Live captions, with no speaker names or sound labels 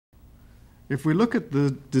If we look at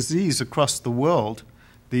the disease across the world,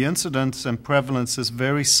 the incidence and prevalence is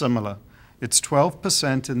very similar. It's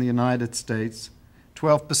 12% in the United States,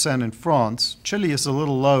 12% in France. Chile is a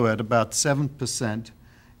little lower at about 7%,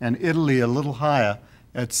 and Italy a little higher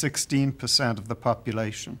at 16% of the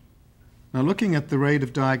population. Now, looking at the rate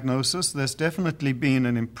of diagnosis, there's definitely been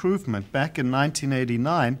an improvement. Back in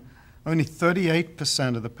 1989, only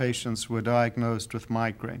 38% of the patients were diagnosed with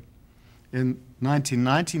migraine. In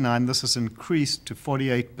 1999, this has increased to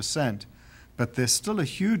 48%, but there's still a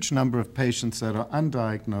huge number of patients that are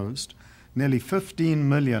undiagnosed, nearly 15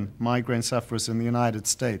 million migraine sufferers in the United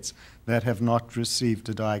States that have not received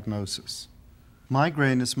a diagnosis.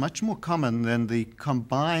 Migraine is much more common than the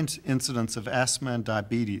combined incidence of asthma and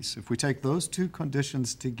diabetes. If we take those two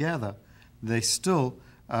conditions together, they still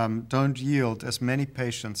don't yield as many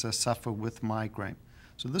patients as suffer with migraine.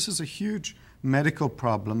 So this is a huge medical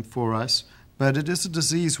problem for us, but it is a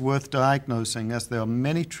disease worth diagnosing, as there are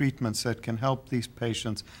many treatments that can help these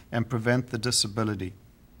patients and prevent the disability.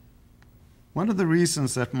 One of the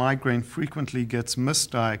reasons that migraine frequently gets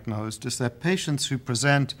misdiagnosed is that patients who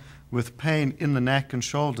present with pain in the neck and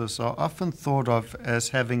shoulders are often thought of as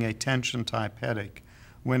having a tension-type headache,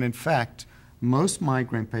 when in fact, most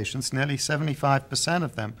migraine patients, nearly 75%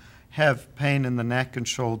 of them, have pain in the neck and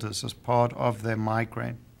shoulders as part of their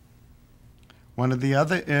migraine. One of the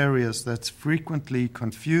other areas that's frequently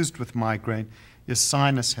confused with migraine is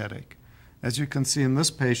sinus headache. As you can see in this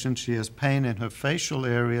patient, she has pain in her facial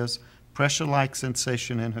areas, pressure-like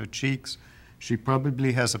sensation in her cheeks. She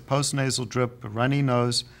probably has a postnasal drip, a runny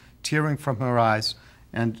nose, tearing from her eyes,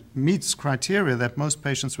 and meets criteria that most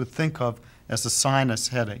patients would think of as a sinus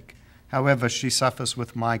headache. However, she suffers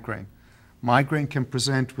with migraine. Migraine can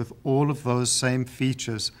present with all of those same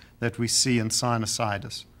features that we see in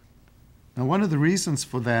sinusitis. Now, one of the reasons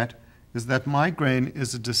for that is that migraine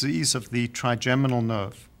is a disease of the trigeminal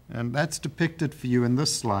nerve, and that's depicted for you in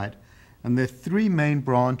this slide. And there are three main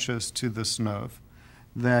branches to this nerve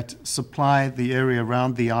that supply the area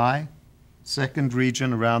around the eye, second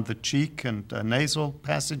region around the cheek and nasal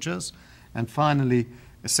passages, and finally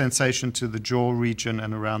a sensation to the jaw region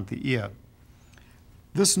and around the ear.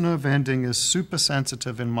 This nerve ending is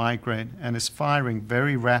supersensitive in migraine and is firing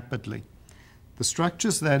very rapidly. The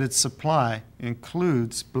structures that it supplies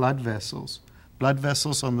includes blood vessels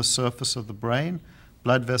on the surface of the brain,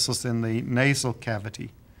 blood vessels in the nasal cavity.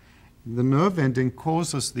 The nerve ending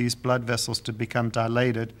causes these blood vessels to become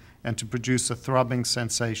dilated and to produce a throbbing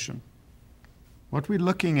sensation. What we're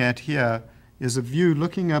looking at here is a view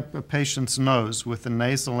looking up a patient's nose with a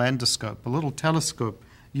nasal endoscope, a little telescope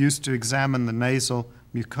used to examine the nasal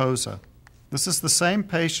mucosa. This is the same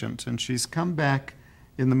patient, and she's come back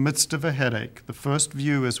in the midst of a headache. The first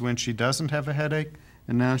view is when she doesn't have a headache,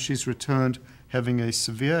 and now she's returned having a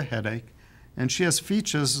severe headache, and she has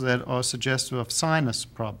features that are suggestive of sinus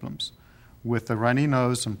problems, with a runny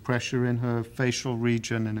nose and pressure in her facial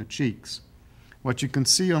region and her cheeks. What you can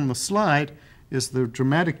see on the slide is the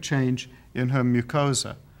dramatic change in her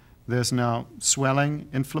mucosa. There's now swelling,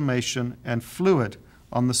 inflammation, and fluid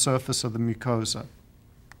on the surface of the mucosa.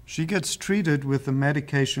 She gets treated with a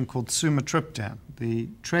medication called sumatriptan. The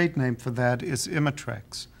trade name for that is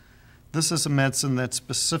Imitrex. This is a medicine that's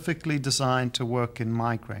specifically designed to work in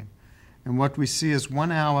migraine. And what we see is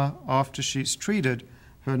 1 hour after she's treated,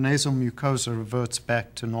 her nasal mucosa reverts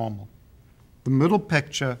back to normal. The middle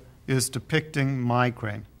picture is depicting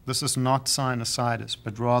migraine. This is not sinusitis,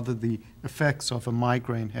 but rather the effects of a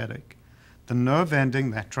migraine headache. The nerve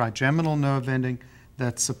ending, that trigeminal nerve ending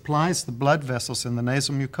that supplies the blood vessels in the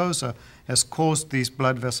nasal mucosa, has caused these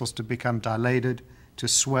blood vessels to become dilated, to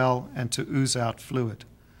swell, and to ooze out fluid.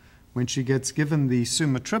 When she gets given the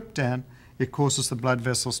sumatriptan, it causes the blood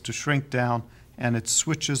vessels to shrink down, and it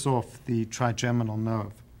switches off the trigeminal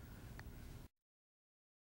nerve.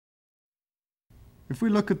 If we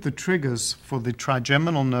look at the triggers for the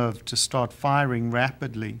trigeminal nerve to start firing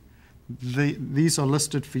rapidly, these are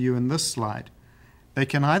listed for you in this slide. They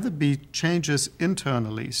can either be changes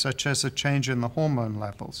internally, such as a change in the hormone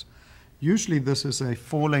levels. Usually this is a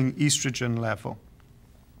falling estrogen level.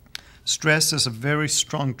 Stress is a very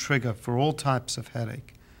strong trigger for all types of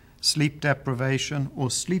headache. Sleep deprivation or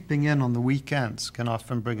sleeping in on the weekends can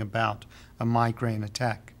often bring about a migraine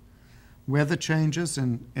attack. Weather changes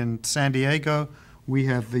in San Diego, we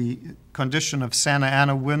have the condition of Santa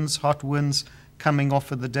Ana winds, hot winds coming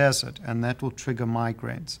off of the desert, and that will trigger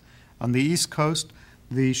migraines. On the East Coast,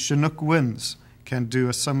 the Chinook winds can do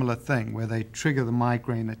a similar thing where they trigger the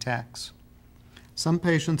migraine attacks. Some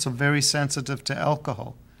patients are very sensitive to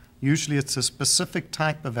alcohol. Usually it's a specific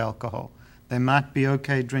type of alcohol. They might be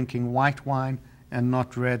okay drinking white wine and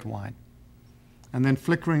not red wine. And then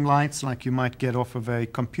flickering lights, like you might get off of a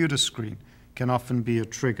computer screen, can often be a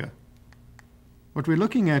trigger. What we're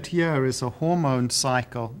looking at here is a hormone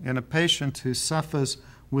cycle in a patient who suffers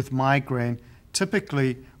with migraine,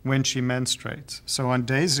 typically when she menstruates. So on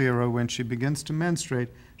day 0, when she begins to menstruate,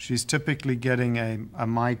 she's typically getting a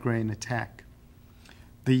migraine attack.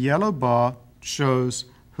 The yellow bar shows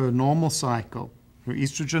her normal cycle. Her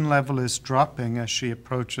estrogen level is dropping as she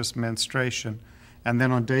approaches menstruation, and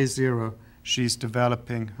then on day 0, she's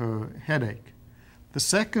developing her headache. The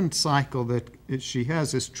second cycle that she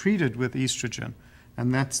has is treated with estrogen,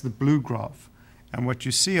 and that's the blue graph. And what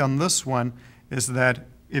you see on this one is that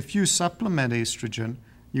if you supplement estrogen,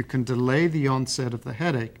 you can delay the onset of the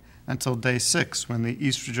headache until day 6, when the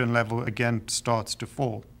estrogen level again starts to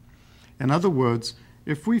fall. In other words,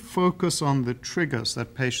 if we focus on the triggers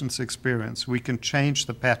that patients experience, we can change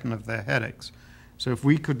the pattern of their headaches. So if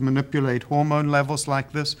we could manipulate hormone levels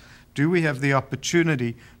like this, do we have the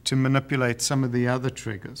opportunity to manipulate some of the other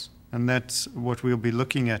triggers? And that's what we'll be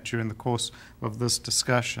looking at during the course of this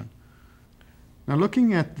discussion. Now,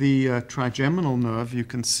 looking at the trigeminal nerve, you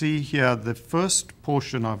can see here the first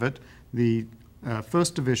portion of it, the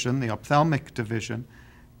first division, the ophthalmic division.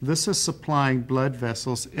 This is supplying blood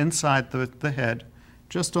vessels inside the head,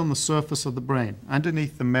 just on the surface of the brain.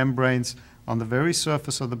 Underneath the membranes, on the very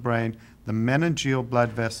surface of the brain, the meningeal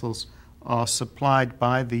blood vessels are supplied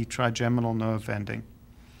by the trigeminal nerve ending.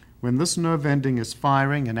 When this nerve ending is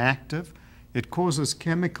firing and active, it causes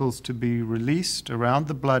chemicals to be released around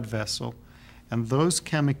the blood vessel, and those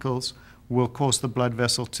chemicals will cause the blood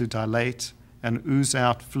vessel to dilate and ooze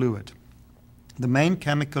out fluid. The main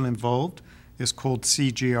chemical involved is called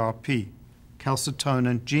CGRP,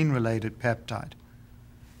 calcitonin gene-related peptide.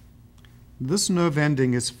 This nerve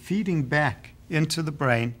ending is feeding back into the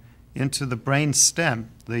brain stem,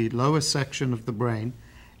 the lower section of the brain,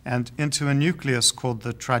 and into a nucleus called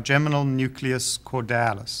the trigeminal nucleus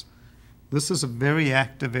caudalis. This is a very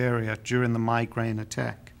active area during the migraine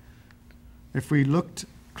attack. If we looked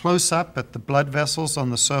close up at the blood vessels on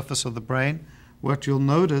the surface of the brain, what you'll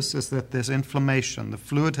notice is that there's inflammation. The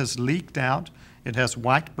fluid has leaked out, it has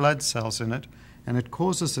white blood cells in it, and it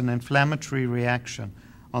causes an inflammatory reaction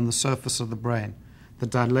on the surface of the brain. The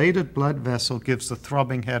dilated blood vessel gives the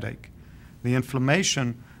throbbing headache. The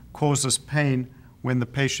inflammation causes pain when the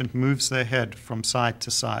patient moves their head from side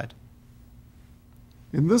to side.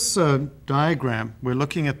 In this diagram, we're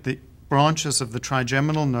looking at the branches of the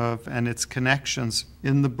trigeminal nerve and its connections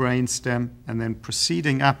in the brain stem, and then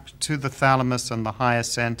proceeding up to the thalamus and the higher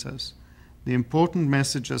centers. The important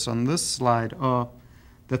messages on this slide are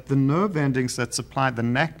that the nerve endings that supply the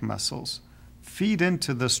neck muscles feed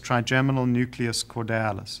into this trigeminal nucleus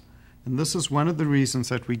caudalis. And this is one of the reasons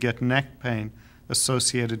that we get neck pain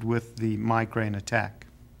associated with the migraine attack.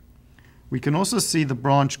 We can also see the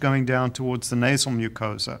branch going down towards the nasal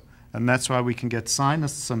mucosa, and that's why we can get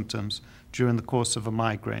sinus symptoms during the course of a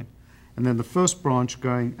migraine. And then the first branch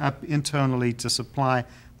going up internally to supply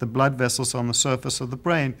the blood vessels on the surface of the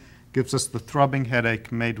brain gives us the throbbing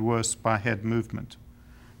headache made worse by head movement.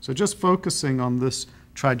 So just focusing on this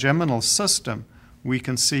trigeminal system, we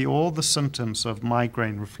can see all the symptoms of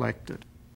migraine reflected.